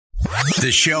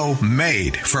The show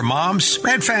made for moms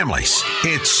and families.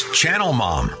 It's Channel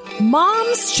Mom.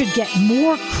 Moms should get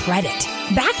more credit.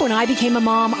 Back when I became a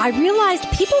mom, I realized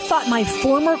people thought my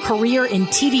former career in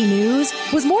TV news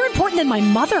was more important than my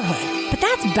motherhood. But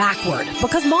that's backward,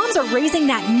 because moms are raising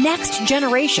that next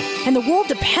generation, and the world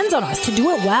depends on us to do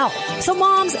it well. So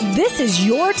moms, this is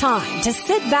your time to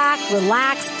sit back,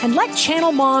 relax, and let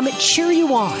Channel Mom cheer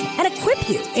you on and equip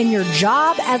you in your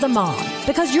job as a mom,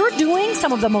 because you're doing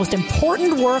some of the most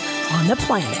important work on the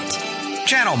planet.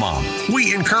 Channel Mom.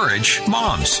 We encourage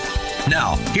moms.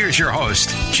 Now, here's your host,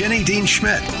 Jenny Dean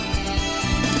Schmidt.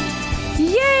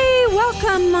 Yay!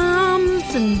 Welcome,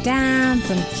 moms and dads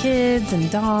and kids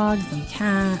and dogs and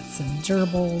cats and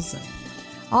gerbils and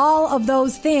all of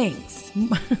those things.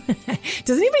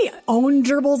 Does anybody own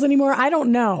gerbils anymore? I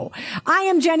don't know. I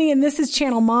am Jenny, and this is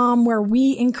Channel Mom, where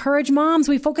we encourage moms.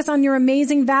 We focus on your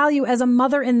amazing value as a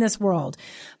mother in this world,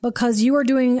 because you are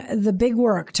doing the big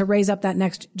work to raise up that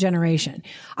next generation.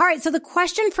 All right, so the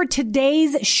question for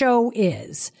today's show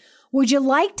is, would you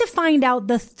like to find out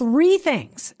the 3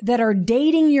 things that are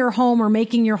dating your home or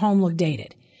making your home look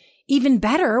dated? Even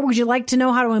better, would you like to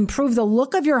know how to improve the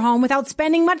look of your home without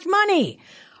spending much money?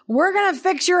 We're going to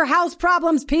fix your house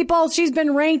problems, people. She's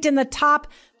been ranked in the top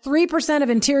 3% of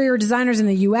interior designers in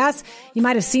the U.S. You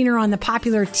might have seen her on the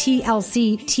popular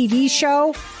TLC TV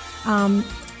show. I'm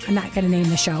not going to name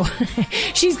the show.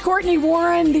 She's Courtney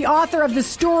Warren, the author of The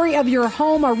Story of Your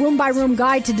Home, a room-by-room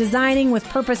guide to designing with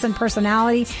purpose and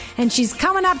personality. And she's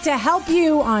coming up to help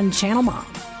you on Channel Mom.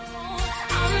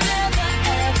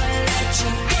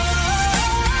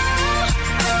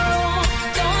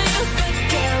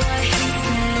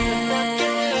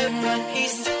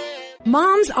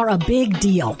 Moms are a big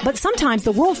deal, but sometimes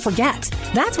the world forgets.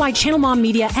 That's why Channel Mom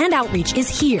Media and Outreach is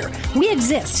here. We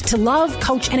exist to love,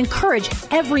 coach, and encourage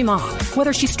every mom,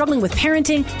 whether she's struggling with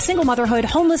parenting, single motherhood,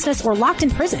 homelessness, or locked in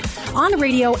prison. On the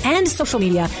radio and social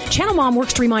media, Channel Mom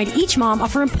works to remind each mom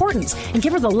of her importance and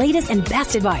give her the latest and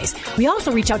best advice. We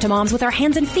also reach out to moms with our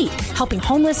hands and feet, helping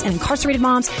homeless and incarcerated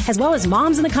moms, as well as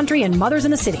moms in the country and mothers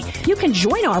in the city. You can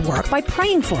join our work by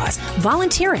praying for us,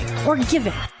 volunteering, or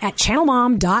giving at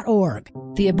channelmom.org.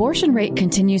 The abortion rate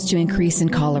continues to increase in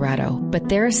Colorado, but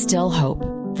there is still hope.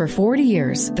 For 40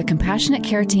 years, the Compassionate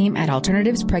Care Team at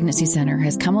Alternatives Pregnancy Center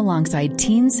has come alongside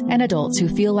teens and adults who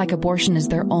feel like abortion is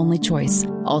their only choice.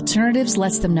 Alternatives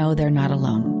lets them know they're not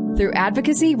alone. Through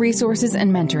advocacy, resources,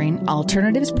 and mentoring,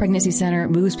 Alternatives Pregnancy Center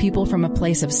moves people from a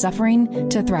place of suffering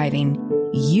to thriving.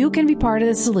 You can be part of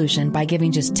the solution by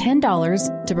giving just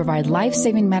 $10 to provide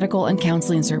life-saving medical and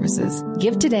counseling services.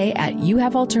 Give today at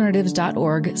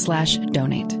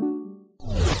youhavealternatives.org/donate.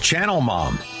 Channel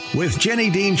Mom with Jenny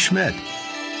Dean Schmidt.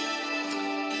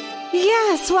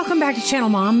 Yes, welcome back to Channel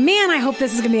Mom. Man, I hope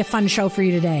this is going to be a fun show for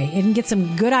you today. You can get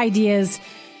some good ideas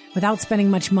without spending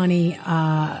much money,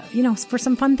 for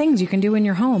some fun things you can do in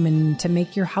your home and to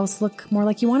make your house look more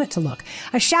like you want it to look.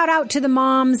 A shout out to the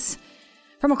moms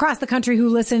from across the country who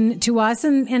listen to us,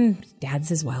 and dads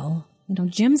as well.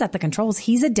 Jim's at the controls.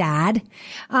 He's a dad.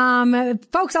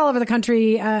 Folks all over the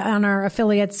country on our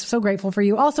affiliates, so grateful for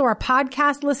you. Also, our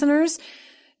podcast listeners.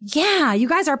 Yeah, you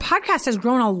guys, our podcast has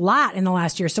grown a lot in the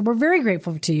last year, so we're very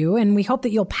grateful to you, and we hope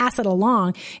that you'll pass it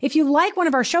along. If you like one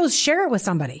of our shows, share it with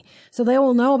somebody so they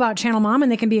will know about Channel Mom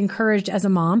and they can be encouraged as a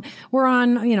mom. We're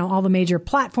on, all the major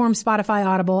platforms, Spotify,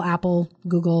 Audible, Apple,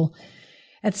 Google,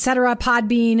 etc.,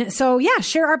 Podbean. So yeah,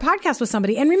 share our podcast with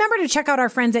somebody. And remember to check out our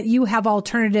friends at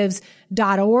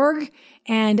youhavealternatives.org.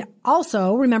 And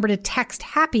also remember to text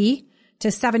HAPPY to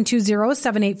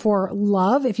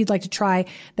 720-784-LOVE if you'd like to try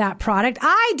that product.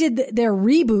 I did their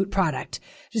Reboot product.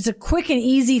 Just a quick and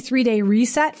easy 3-day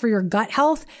reset for your gut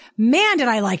health. Man, did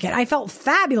I like it. I felt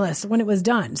fabulous when it was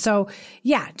done. So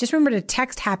yeah, just remember to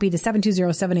text HAPPY to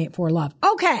 720-784-LOVE.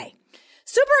 Okay.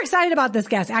 Super excited about this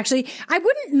guest. Actually, I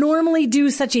wouldn't normally do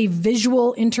such a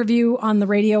visual interview on the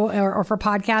radio or for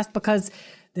podcast because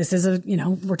this is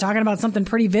we're talking about something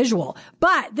pretty visual.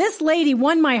 But this lady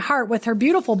won my heart with her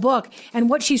beautiful book and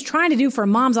what she's trying to do for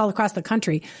moms all across the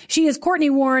country. She is Courtney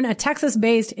Warren, a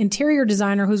Texas-based interior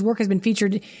designer whose work has been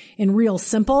featured in Real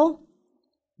Simple,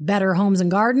 Better Homes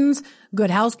and Gardens,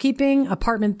 Good Housekeeping,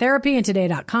 Apartment Therapy, and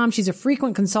Today.com. She's a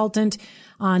frequent consultant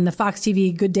on the Fox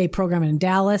TV Good Day program in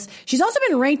Dallas. She's also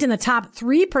been ranked in the top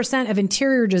 3% of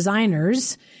interior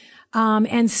designers,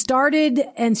 and starred in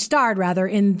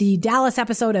the Dallas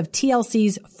episode of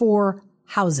TLC's 4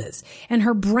 Houses. And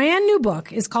her brand new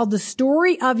book is called The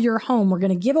Story of Your Home. We're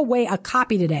going to give away a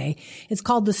copy today. It's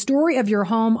called The Story of Your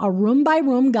Home, a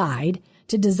room-by-room guide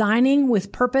to Designing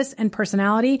with Purpose and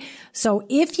Personality. So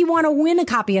if you want to win a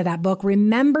copy of that book,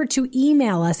 remember to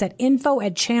email us at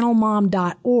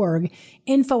info@channelmom.org,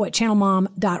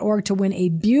 info@channelmom.org to win a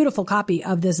beautiful copy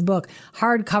of this book,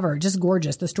 hardcover, just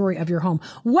gorgeous, the story of your home.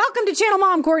 Welcome to Channel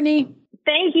Mom, Courtney.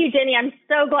 Thank you, Jenny. I'm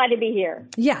so glad to be here.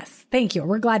 Yes, thank you.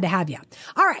 We're glad to have you.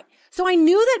 All right. So I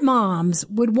knew that moms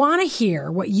would want to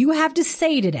hear what you have to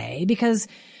say today because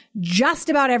just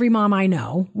about every mom I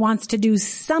know wants to do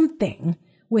something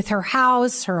with her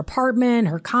house, her apartment,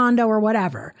 her condo, or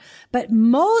whatever. But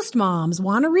most moms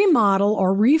want to remodel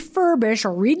or refurbish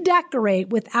or redecorate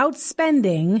without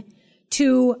spending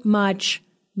too much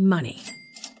money.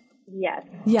 Yes.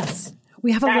 Yes.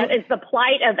 We have That is the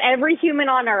plight of every human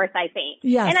on earth, I think.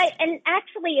 Yes. And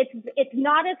actually, it's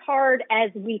not as hard as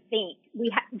we think.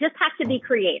 We just have to be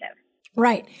creative.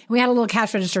 Right. We had a little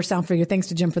cash register sound for you. Thanks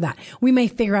to Jim for that. We may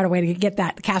figure out a way to get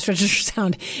that cash register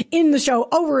sound in the show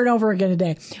over and over again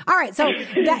today. All right. So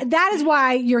that is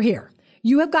why you're here.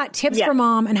 You have got tips for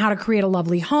mom and how to create a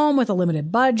lovely home with a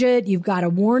limited budget. You've got a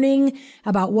warning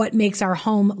about what makes our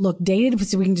home look dated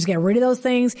so we can just get rid of those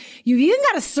things. You've even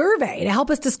got a survey to help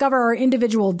us discover our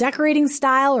individual decorating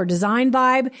style or design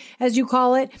vibe, as you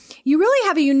call it. You really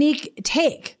have a unique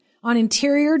take on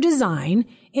interior design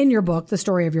in your book, The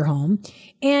Story of Your Home.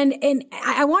 And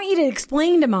I want you to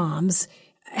explain to moms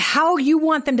how you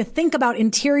want them to think about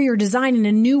interior design in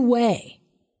a new way.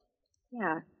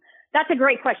 Yeah. That's a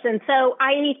great question. So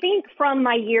I think from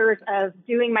my years of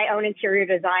doing my own interior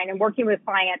design and working with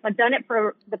clients, I've done it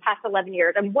for the past 11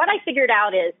 years. And what I figured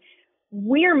out is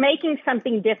we're making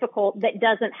something difficult that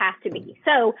doesn't have to be.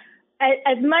 So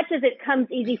as much as it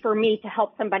comes easy for me to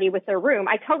help somebody with their room,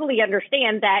 I totally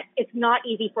understand that it's not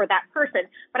easy for that person.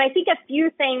 But I think a few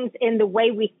things in the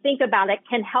way we think about it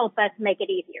can help us make it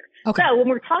easier. Okay. So when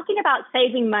we're talking about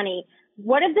saving money,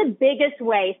 one of the biggest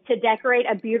ways to decorate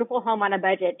a beautiful home on a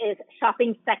budget is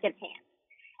shopping secondhand.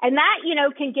 And that,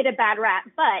 can get a bad rap,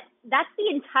 but that's the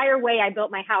entire way I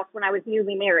built my house when I was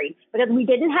newly married, because we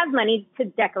didn't have money to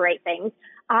decorate things.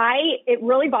 It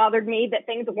really bothered me that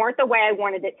things weren't the way I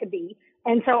wanted it to be.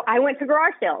 And so I went to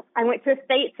garage sales. I went to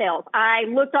estate sales. I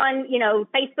looked on,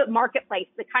 Facebook Marketplace,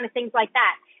 the kind of things like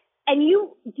that. And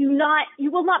you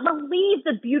will not believe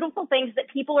the beautiful things that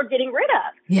people are getting rid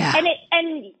of. Yeah.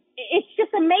 And it's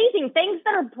just amazing. Things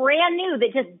that are brand new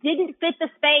that just didn't fit the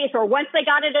space, or once they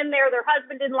got it in there, their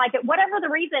husband didn't like it. Whatever the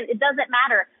reason, it doesn't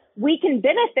matter. We can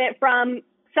benefit from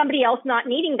somebody else not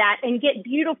needing that and get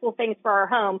beautiful things for our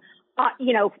home.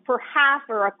 For half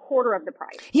or a quarter of the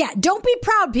price. Yeah. Don't be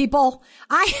proud, people.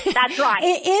 That's right.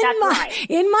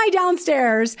 In my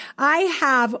downstairs,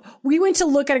 we went to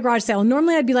look at a garage sale.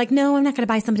 Normally I'd be like, no, I'm not going to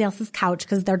buy somebody else's couch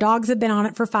because their dogs have been on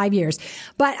it for 5 years.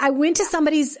 But I went to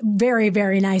somebody's very,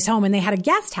 very nice home and they had a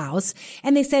guest house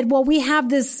and they said, well, we have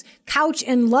this couch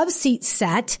and love seat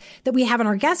set that we have in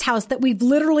our guest house that we've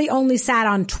literally only sat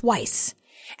on twice.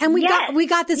 And we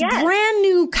got this brand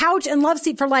new couch and love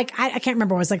seat for I can't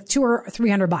remember, it was like $200 or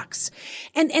 $300.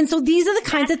 And so these are the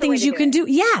kinds of things you can do.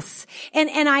 Yes.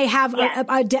 And I have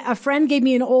a friend gave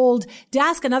me an old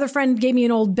desk. Another friend gave me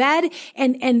an old bed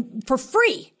and for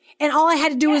free. And all I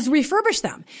had to do was refurbish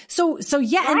them. So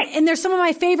yeah. Right. And there's some of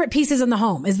my favorite pieces in the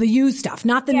home is the used stuff,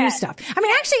 not the new stuff. I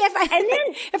mean, actually, if I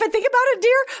think about it,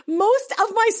 dear, most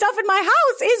of my stuff in my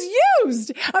house is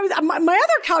used. My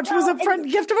other couch was a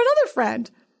gift of another friend.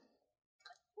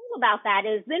 About that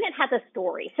is then it has a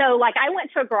story. So I went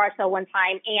to a garage sale one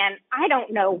time and I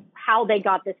don't know how they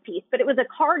got this piece, but it was a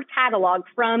card catalog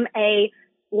from a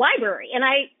library. And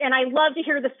I love to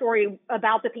hear the story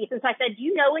about the piece. And so I said, do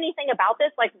you know anything about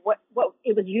this? What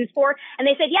it was used for? And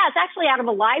they said, yeah, it's actually out of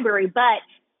a library, but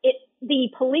the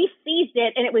police seized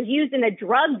it and it was used in a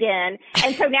drug den.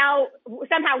 And so now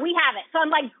somehow we have it. So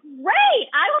I'm like, great,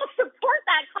 I will support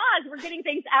that cause. We're getting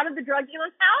things out of the drug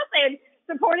dealer's house and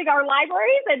supporting our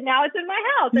libraries, and now it's in my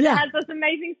house. And it has this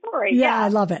amazing story. Yeah, I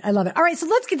love it. All right, so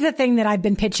let's get to the thing that I've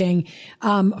been pitching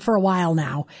for a while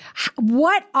now.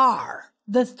 What are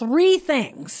the 3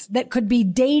 things that could be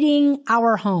dating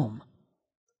our home?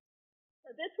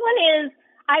 So this one is,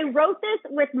 I wrote this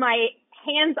with my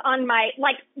hands on my,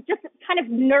 just kind of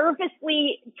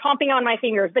nervously chomping on my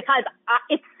fingers because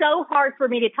it's so hard for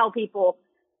me to tell people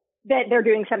that they're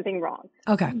doing something wrong.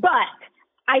 Okay. But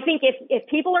I think if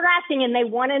people are asking and they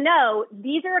want to know,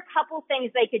 these are a couple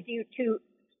things they could do to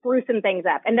spruce some things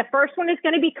up. And the first one is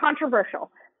going to be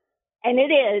controversial. And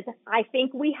it is, I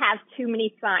think we have too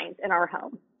many signs in our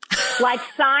home. like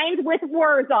signs with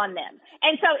words on them.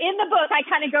 And so in the book, I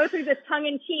kind of go through this tongue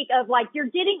in cheek of like, you're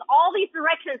getting all these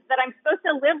directions that I'm supposed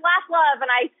to live, laugh, love. And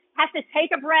I have to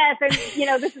take a breath and,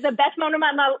 this is the best moment of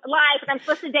my life and I'm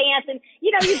supposed to dance. And,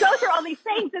 you go through all these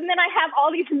things. And then I have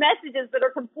all these messages that are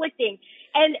conflicting.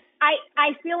 And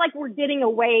I feel like we're getting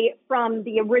away from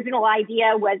the original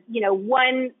idea was,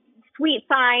 one sweet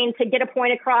sign to get a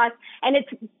point across. And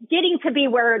it's getting to be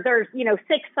where there's,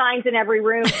 6 signs in every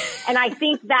room. And I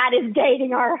think that is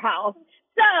dating our house.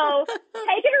 So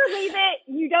take it or leave it.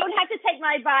 You don't have to take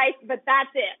my advice, but that's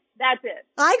it. That's it.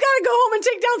 I got to go home and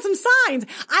take down some signs.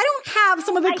 I don't have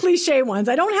some of the cliche ones.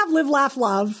 I don't have live, laugh,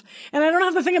 love. And I don't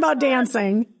have the thing about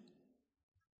dancing. Live,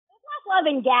 laugh, love,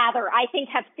 and gather, I think,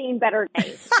 have seen better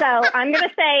days. So I'm going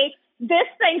to say this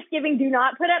Thanksgiving, do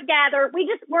not put up gather.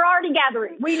 We're already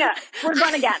gathering. We know. We're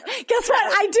going to gather. Guess what?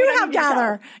 I do have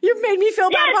gather. You've made me feel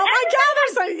bad about my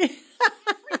gather.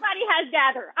 Everybody has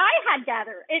gather. I had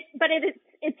gather, but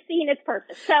it's seen its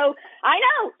purpose. So I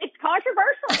know it's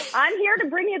controversial. I'm here to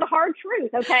bring you the hard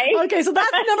truth. Okay. Okay. So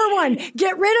that's number 1.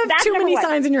 Get rid of too many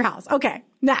signs in your house. Okay.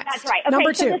 Next. That's right. Okay,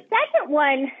 number 2. So the second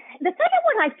one,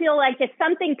 I feel like is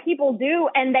something people do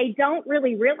and they don't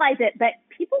really realize it, but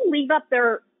people leave up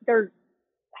their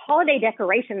holiday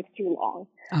decorations too long.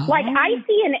 Oh. Like I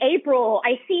see in April,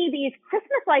 I see these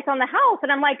Christmas lights on the house and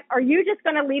I'm like, are you just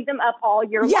going to leave them up all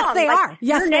year long? Yes, they are.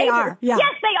 Yes, they are. Yeah.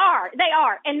 Yes, they are. They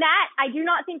are. And that, I do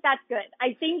not think that's good.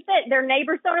 I think that their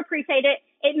neighbors don't appreciate it.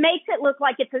 It makes it look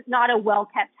like it's not a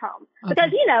well-kept home. Okay.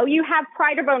 Because, you have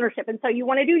pride of ownership. And so you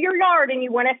want to do your yard and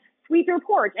you want to sweep your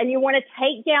porch and you want to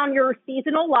take down your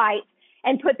seasonal lights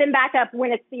and put them back up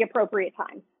when it's the appropriate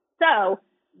time. So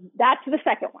that's the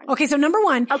second one. Okay, so number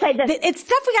 1, it's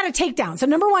stuff we got to take down. So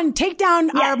number 1, take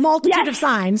down our multitude of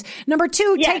signs. Number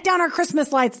 2, take down our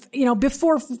Christmas lights,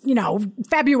 before,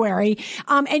 February,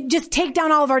 and just take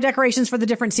down all of our decorations for the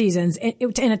different seasons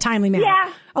in a timely manner.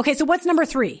 Yeah. Okay, so what's number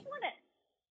 3? Number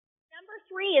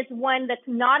 3 is one that's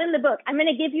not in the book. I'm going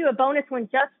to give you a bonus one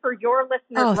just for your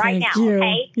listeners right now. You.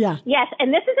 Okay? Yeah. Yes,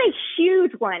 and this is a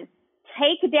huge one.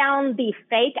 Take down the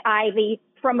fake ivy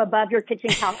from above your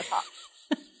kitchen countertop.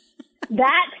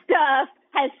 That stuff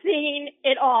has seen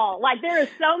it all. Like there is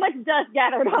so much dust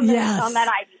gathered on that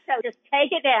ivy. So just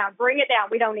take it down, bring it down.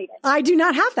 We don't need it. I do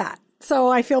not have that. So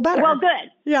I feel better. Well, good.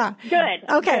 Yeah. Good.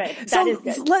 Okay. Good. So that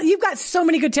is good. You've got so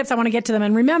many good tips. I want to get to them.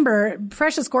 And remember,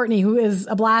 Precious Courtney, who is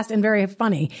a blast and very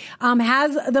funny,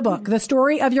 has the book, The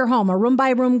Story of Your Home, a room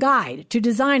by room guide to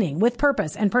designing with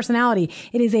purpose and personality.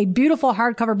 It is a beautiful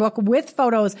hardcover book with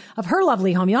photos of her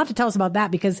lovely home. You'll have to tell us about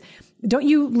that because don't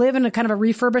you live in a kind of a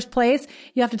refurbished place?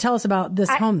 You have to tell us about this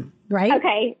home, right?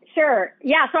 Okay, sure.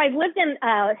 Yeah, so I've lived in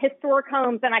historic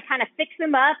homes and I kind of fix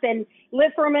them up and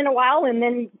live for them in a while and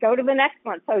then go to the next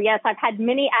one. So yes, I've had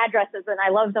many addresses and I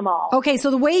love them all. Okay,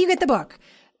 so the way you get the book,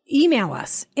 email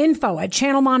us,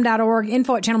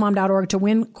 info@channelmom.org to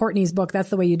win Courtney's book. That's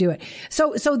the way you do it.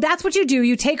 So that's what you do.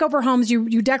 You take over homes,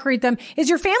 you decorate them. Is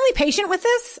your family patient with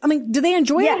this? I mean, do they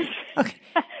enjoy it? Okay.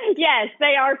 Yes,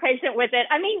 they are patient with it.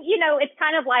 I mean, it's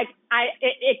kind of like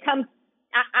it comes.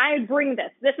 I bring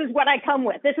this. This is what I come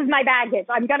with. This is my baggage.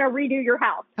 I'm going to redo your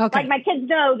house. Okay. Like my kids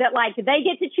know that like they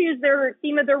get to choose their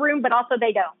theme of their room, but also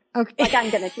they don't. Okay. Like I'm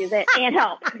going to choose it and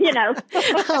help,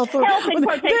 Help in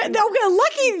quotation. Okay,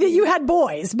 lucky that you had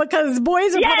boys because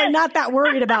boys are probably not that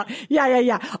worried about.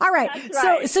 Yeah. All right.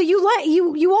 Right. So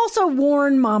you also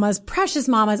warn mamas, precious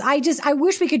mamas. I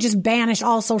wish we could just banish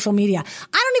all social media.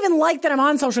 I don't even like that I'm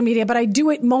on social media, but I do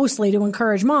it mostly to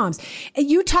encourage moms.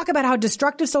 You talk about how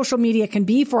destructive social media can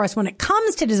be for us when it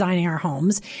comes to designing our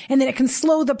homes and that it can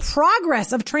slow the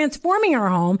progress of transforming our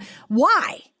home.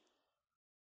 Why?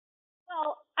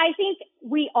 Well, I think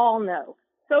we all know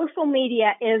social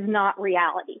media is not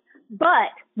reality.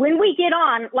 But when we get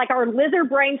on, like our lizard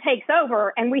brain takes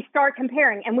over and we start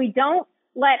comparing and we don't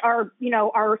let our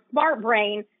smart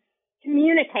brain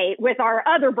communicate with our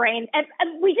other brain and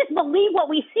we just believe what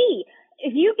we see.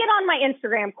 If you get on my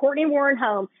Instagram, Courtney Warren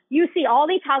Home, you see all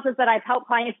these houses that I've helped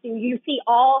clients do. You see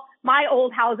all my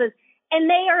old houses. And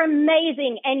they are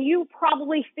amazing. And you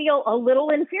probably feel a little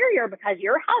inferior because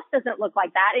your house doesn't look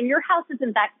like that and your house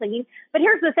isn't that clean. But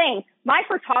here's the thing. My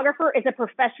photographer is a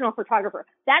professional photographer.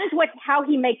 That is how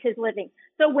he makes his living.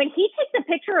 So when he takes a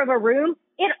picture of a room,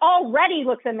 it already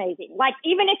looks amazing. Like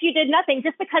even if you did nothing,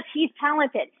 just because he's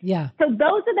talented. Yeah. So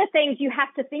those are the things you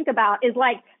have to think about is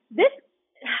like this.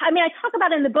 I mean, I talk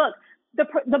about in the book, the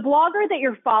blogger that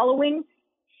you're following,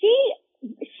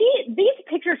 these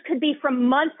pictures could be from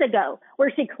months ago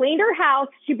where she cleaned her house.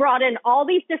 She brought in all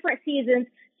these different seasons.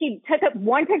 She took up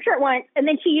one picture at once and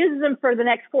then she uses them for the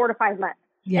next 4 to 5 months.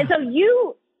 Yeah. And so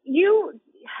you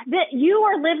that you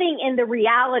are living in the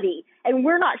reality, and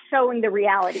we're not showing the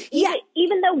reality. Yeah.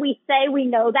 Even though we say we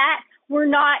know that, we're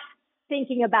not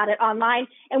thinking about it online,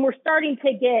 and we're starting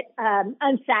to get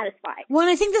unsatisfied. Well, and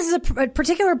I think this is a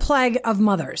particular plague of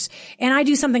mothers. And I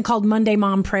do something called Monday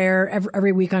Mom Prayer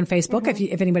every week on Facebook.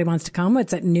 If anybody wants to come,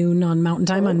 it's at noon on Mountain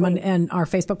Time on Monday, and our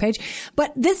Facebook page.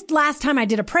 But this last time I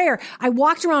did a prayer, I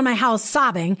walked around my house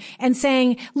sobbing and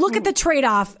saying, look at the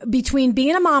trade-off between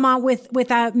being a mama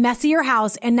with a messier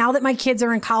house, and now that my kids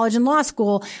are in college and law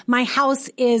school, my house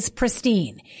is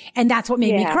pristine. And that's what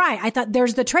made me cry. I thought,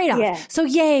 there's the trade-off. Yeah. So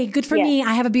yay, good for me.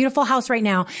 I have a beautiful house right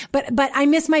now, but I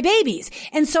miss my babies.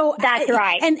 And so that's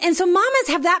right. And so mamas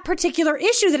have that particular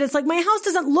issue that it's like, my house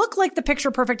doesn't look like the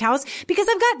picture perfect house because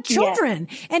I've got children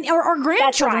or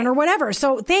grandchildren or whatever.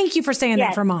 So thank you for saying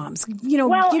that for moms. You know,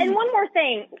 well, and one more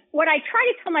thing, what I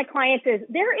try to tell my clients is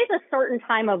there is a certain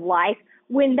time of life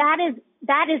when that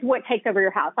is what takes over your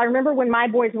house. I remember when my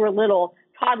boys were little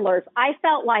toddlers, I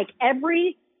felt like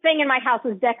every thing in my house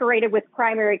was decorated with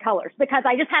primary colors because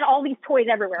I just had all these toys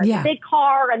everywhere. The big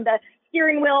car and the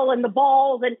steering wheel and the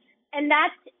balls, and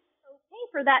that's okay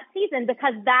for that season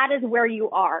because that is where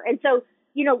you are. And so,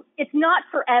 you know, it's not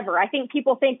forever. I think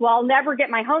people think, well, I'll never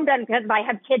get my home done because I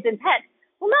have kids and pets.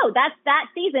 Well, no, that's that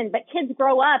season, but kids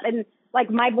grow up, and like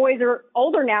my boys are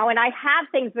older now, and I have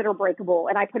things that are breakable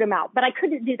and I put them out, but I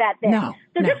couldn't do that then.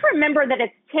 Just remember that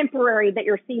it's temporary, that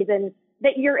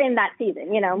you're in that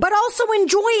season, you know. But also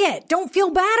enjoy it. Don't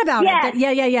feel bad about it.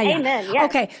 Yeah. Amen. Yes.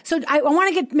 Okay. So I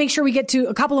want to make sure we get to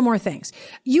a couple of more things.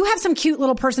 You have some cute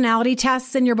little personality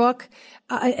tests in your book.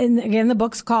 And again, the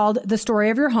book's called The Story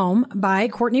of Your Home by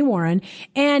Courtney Warren.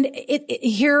 And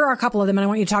here are a couple of them, and I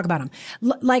want you to talk about them.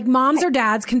 Like moms or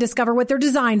dads can discover what their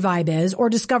design vibe is or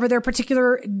discover their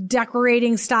particular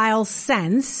decorating style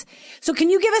sense. So can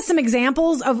you give us some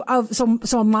examples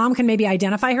so a mom can maybe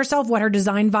identify herself, what her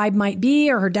design vibe might be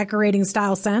or her decorating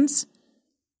style sense?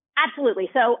 Absolutely.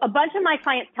 So a bunch of my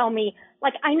clients tell me,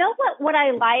 like, I know what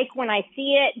I like when I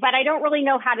see it, but I don't really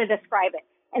know how to describe it.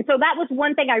 And so that was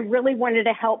one thing I really wanted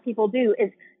to help people do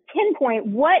is pinpoint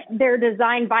what their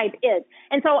design vibe is.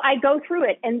 And so I go through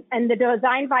it, and the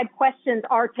design vibe questions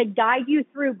are to guide you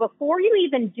through before you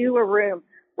even do a room.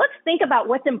 Let's think about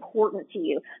what's important to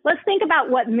you. Let's think about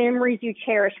what memories you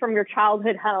cherish from your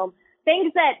childhood home.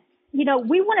 Things that, you know,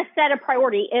 we want to set a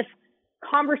priority. If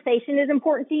conversation is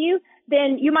important to you,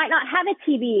 then you might not have a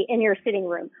TV in your sitting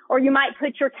room, or you might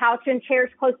put your couch and chairs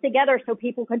close together so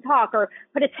people can talk, or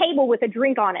put a table with a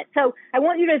drink on it. So I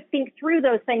want you to think through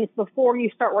those things before you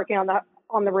start working on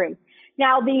the room.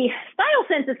 Now, the style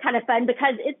sense is kind of fun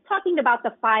because it's talking about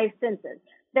the 5 senses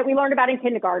that we learned about in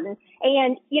kindergarten.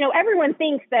 And, you know, everyone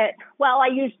thinks that, well, I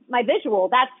use my visual.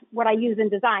 That's what I use in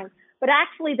design. But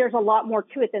actually, there's a lot more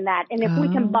to it than that. And if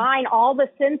we combine all the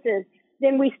senses,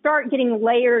 then we start getting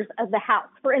layers of the house.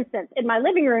 For instance, in my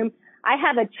living room, I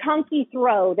have a chunky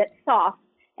throw that's soft,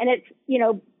 and it's, you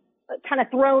know, kind of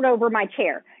thrown over my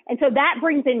chair. And so that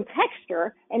brings in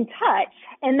texture and touch,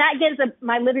 and that gives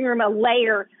my living room a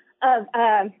layer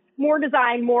of more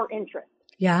design, more interest.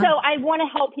 Yeah. So I want to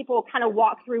help people kind of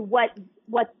walk through what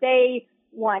they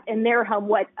want in their home,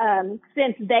 what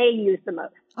sense they use the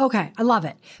most. Okay, I love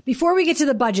it. Before we get to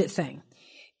the budget thing,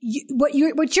 what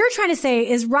you're trying to say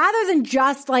is rather than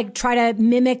just like try to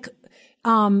mimic,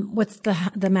 what's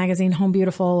the magazine Home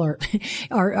Beautiful or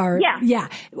rather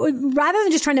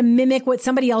than just trying to mimic what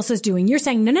somebody else is doing, you're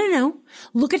saying, no.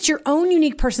 Look at your own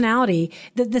unique personality,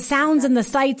 the sounds and the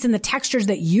sights and the textures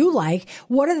that you like.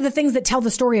 What are the things that tell the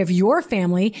story of your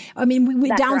family? I mean, we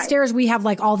downstairs, we have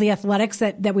like all the athletics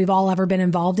that we've all ever been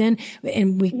involved in.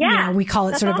 And we call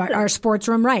it sort of our sports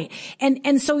room. Right.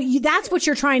 And so that's what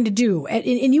you're trying to do.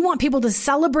 And you want people to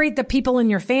celebrate the people in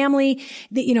your family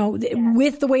that, you know,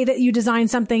 with the way that you design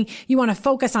something. You want to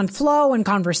focus on flow and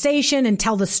conversation and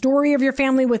tell the story of your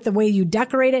family with the way you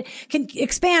decorate it. Can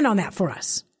expand on that for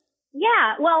us.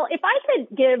 Yeah. Well, if I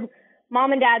could give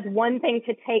mom and dads one thing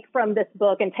to take from this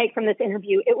book and take from this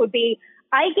interview, it would be,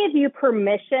 I give you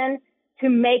permission to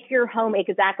make your home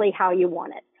exactly how you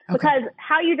want it. Okay. Because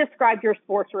how you described your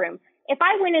sports room, if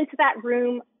I went into that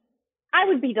room, I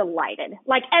would be delighted.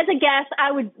 Like as a guest,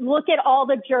 I would look at all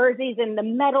the jerseys and the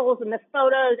medals and the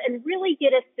photos and really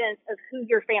get a sense of who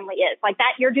your family is. Like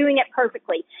that, you're doing it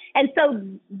perfectly. And so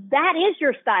that is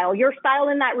your style. Your style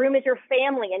in that room is your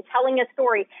family and telling a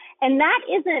story. And that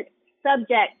isn't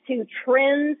subject to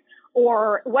trends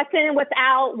or what's in and what's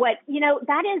out.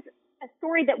 That is a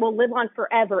story that will live on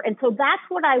forever. And so that's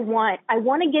what I want. I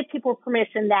want to give people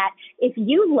permission that if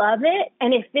you love it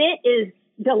and if it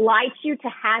delights you to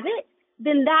have it,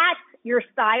 then that's your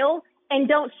style, and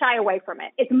don't shy away from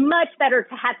it. It's much better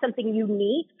to have something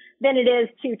unique than it is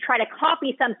to try to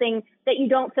copy something that you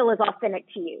don't feel is authentic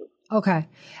to you. Okay.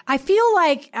 I feel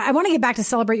like I want to get back to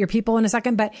celebrate your people in a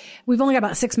second, but we've only got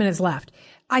about 6 minutes left.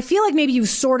 I feel like maybe you've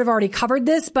sort of already covered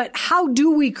this, but how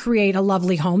do we create a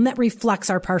lovely home that reflects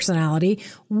our personality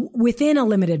within a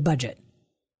limited budget?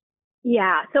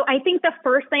 Yeah. So I think the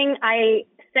first thing I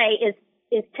say is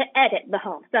to edit the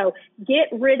home. So get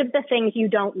rid of the things you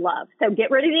don't love. So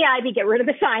get rid of the ivy, get rid of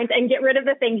the signs, and get rid of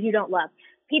the things you don't love.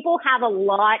 People have a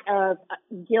lot of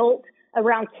guilt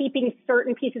around keeping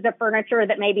certain pieces of furniture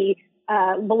that maybe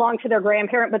belong to their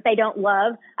grandparent, but they don't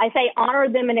love. I say honor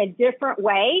them in a different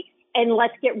way, and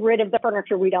let's get rid of the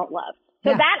furniture we don't love. So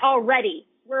that already,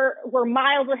 we're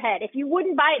miles ahead. If you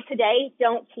wouldn't buy it today,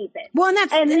 don't keep it. Well,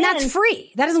 and that's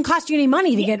free. That doesn't cost you any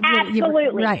money to get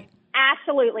absolutely right.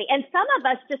 Absolutely. And some of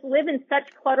us just live in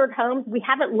such cluttered homes. We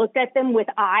haven't looked at them with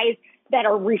eyes that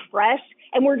are refreshed,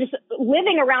 and we're just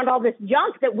living around all this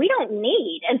junk that we don't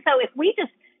need. And so if we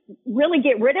just really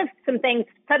get rid of some things,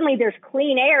 suddenly there's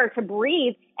clean air to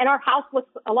breathe and our house looks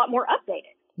a lot more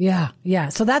updated. Yeah. Yeah.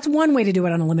 So that's one way to do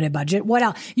it on a limited budget. What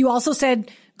else? You also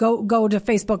said go to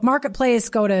Facebook Marketplace,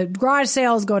 go to garage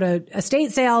sales, go to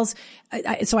estate sales.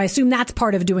 So I assume that's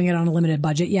part of doing it on a limited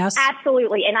budget. Yes.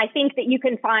 Absolutely. And I think that you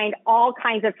can find all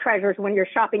kinds of treasures when you're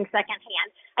shopping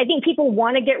secondhand. I think people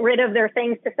want to get rid of their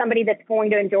things to somebody that's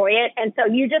going to enjoy it. And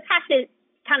so you just have to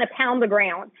kind of pound the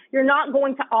ground. You're not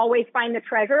going to always find the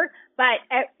treasure, but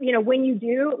when you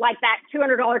do, like that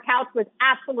 $200 couch was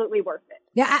absolutely worth it.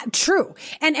 Yeah, true.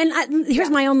 And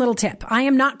here's my own little tip. I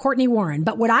am not Courtney Warren,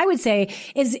 but what I would say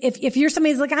is if you're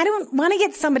somebody's like, I don't want to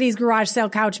get somebody's garage sale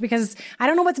couch because I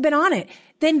don't know what's been on it,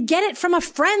 then get it from a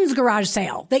friend's garage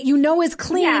sale that you know is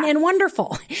clean and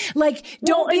wonderful. Like,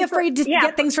 don't be afraid to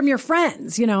get things from your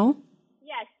friends,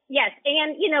 Yes.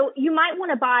 And, you might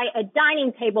want to buy a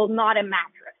dining table, not a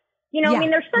mattress.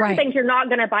 There's certain things you're not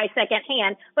going to buy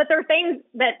secondhand, but there are things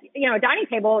that, a dining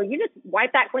table, you just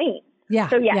wipe that clean. Yeah.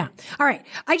 So, yeah. All right.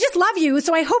 I just love you.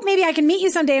 So I hope maybe I can meet you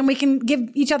someday and we can give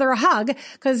each other a hug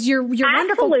because you're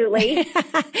wonderful. Absolutely.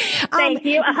 Thank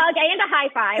you. A hug and a high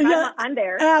five. Yeah, I'm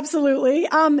there. Absolutely.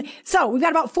 So we've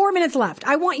got about 4 minutes left.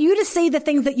 I want you to say the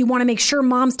things that you want to make sure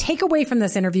moms take away from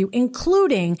this interview,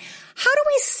 including how do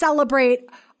we celebrate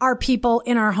our people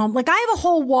in our home. Like I have a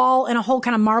whole wall and a whole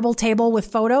kind of marble table with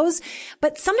photos,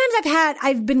 but sometimes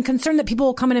I've been concerned that people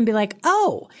will come in and be like,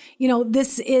 oh,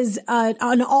 this is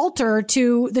an altar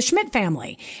to the Schmidt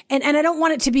family. And I don't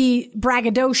want it to be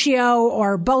braggadocio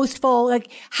or boastful.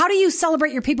 Like, how do you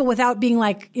celebrate your people without being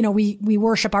like, we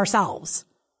worship ourselves?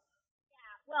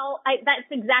 Yeah, well, that's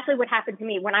exactly what happened to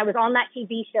me. When I was on that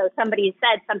TV show, somebody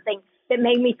said something that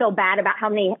made me feel bad about how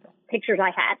many pictures I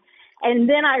had. And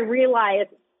then I realized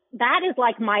that is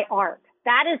like my art.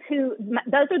 That is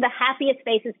those are the happiest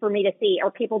faces for me to see are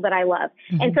people that I love.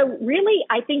 Mm-hmm. And so really,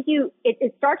 I think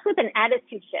it starts with an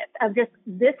attitude shift of just,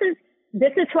 this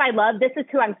is who I love. This is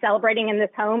who I'm celebrating in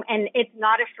this home. And it's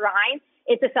not a shrine.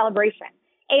 It's a celebration.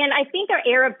 And I think our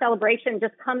era of celebration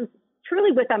just comes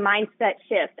truly with a mindset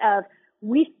shift of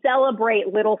we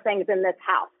celebrate little things in this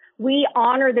house. We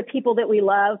honor the people that we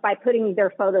love by putting their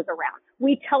photos around.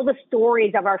 We tell the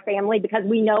stories of our family because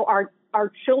we know our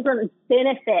children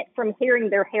benefit from hearing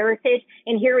their heritage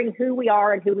and hearing who we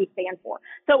are and who we stand for.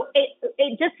 So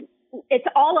it's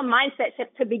all a mindset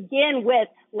shift to begin with.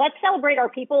 Let's celebrate our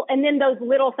people. And then those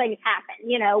little things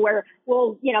happen, where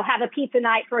we'll, have a pizza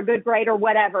night for a good grade or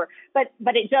whatever. But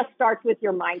it just starts with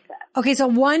your mindset. Okay. So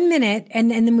 1 minute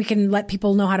and then we can let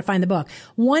people know how to find the book.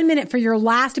 1 minute for your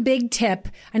last big tip.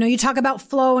 I know you talk about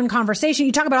flow and conversation.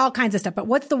 You talk about all kinds of stuff, but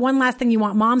what's the one last thing you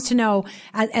want moms to know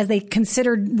as they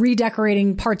consider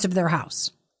redecorating parts of their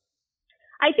house?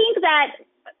 I think that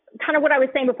kind of what I was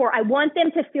saying before, I want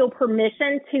them to feel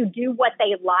permission to do what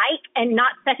they like and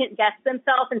not second guess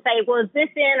themselves and say, well, is this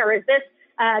in or is this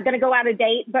going to go out of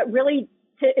date? But really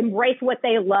to embrace what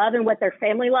they love and what their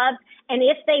family loves. And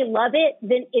if they love it,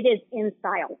 then it is in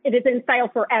style. It is in style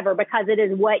forever because it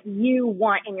is what you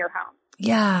want in your home.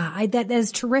 Yeah, that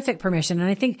is terrific permission. And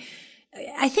I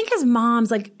think as moms,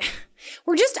 like,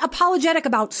 we're just apologetic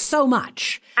about so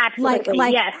much. Absolutely.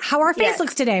 Like yes. How our face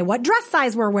looks today, what dress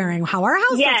size we're wearing, how our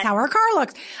house looks, how our car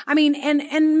looks. I mean,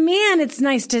 and man, it's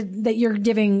nice that you're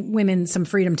giving women some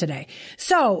freedom today.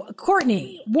 So,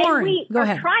 Courtney, Warren, go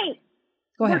ahead.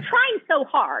 We're trying so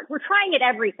hard. We're trying at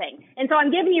everything. And so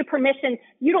I'm giving you permission.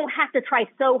 You don't have to try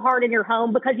so hard in your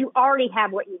home because you already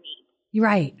have what you need. You're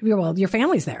right. Well, your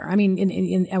family's there. I mean,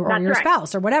 or That's your right.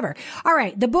 spouse or whatever. All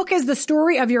right. The book is The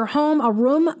Story of Your Home, a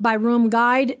room by room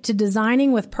guide to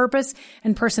designing with purpose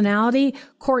and personality.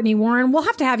 Courtney Warren, we'll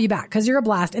have to have you back because you're a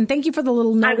blast. And thank you for the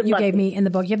little note that you gave me in the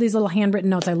book. You have these little handwritten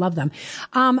notes. I love them.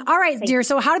 All right, dear.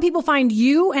 So how do people find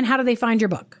you and how do they find your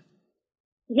book?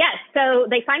 Yes. So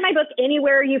they find my book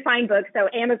anywhere you find books. So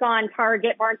Amazon,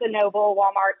 Target, Barnes & Noble,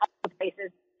 Walmart, all the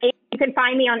places. And you can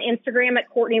find me on Instagram at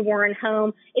Courtney Warren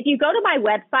Home. If you go to my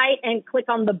website and click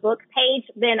on the book page,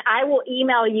 then I will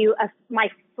email you my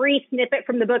free snippet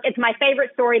from the book. It's my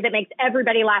favorite story that makes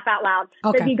everybody laugh out loud.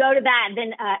 Okay. So if you go to that,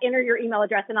 then enter your email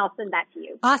address and I'll send that to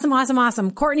you. Awesome, awesome, awesome.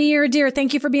 Courtney, you're a dear.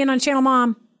 Thank you for being on Channel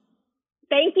Mom.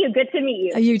 Thank you. Good to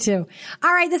meet you. You too.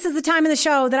 All right. This is the time in the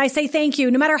show that I say thank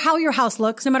you. No matter how your house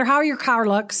looks, no matter how your car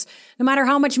looks, no matter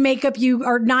how much makeup you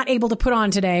are not able to put on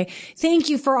today, thank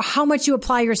you for how much you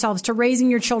apply yourselves to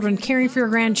raising your children, caring for your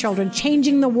grandchildren,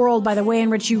 changing the world by the way in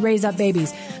which you raise up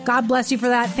babies. God bless you for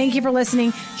that. Thank you for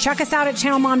listening. Check us out at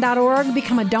channelmom.org.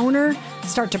 Become a donor.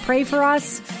 Start to pray for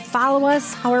us. Follow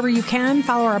us however you can.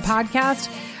 Follow our podcast.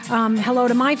 Hello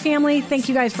to my family. Thank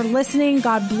you guys for listening.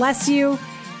 God bless you.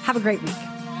 Have a great week.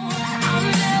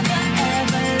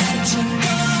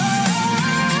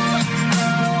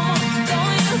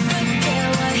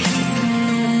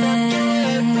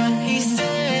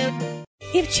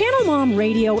 If Channel Mom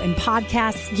Radio and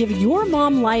podcasts give your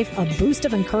mom life a boost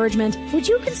of encouragement, would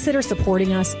you consider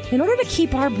supporting us? In order to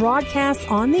keep our broadcasts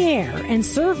on the air and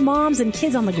serve moms and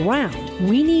kids on the ground,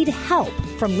 we need help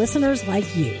from listeners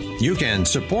like you. You can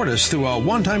support us through a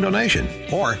one-time donation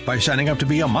or by signing up to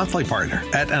be a monthly partner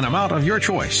at an amount of your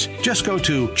choice. Just go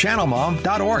to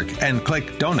channelmom.org and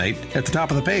click donate at the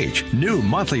top of the page. New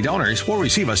monthly donors will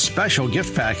receive a special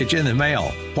gift package in the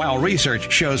mail. While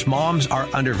research shows moms are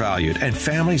undervalued and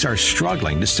families are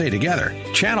struggling to stay together,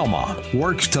 Channel Mom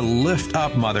works to lift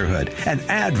up motherhood and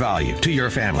add value to your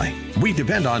family. We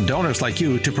depend on donors like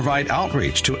you to provide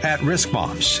outreach to at-risk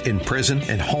moms in prison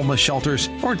and homeless shelters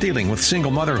or dealing with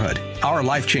single motherhood. Our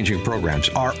life-changing programs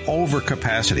are over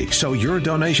capacity, so your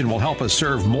donation will help us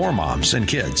serve more moms and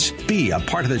kids. Be a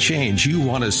part of the change you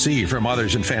want to see from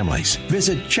mothers and families.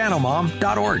 Visit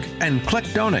channelmom.org and click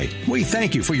donate. We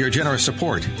thank you for your generous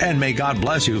support, and may God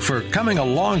bless you for coming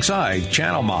alongside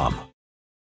Channel Mom.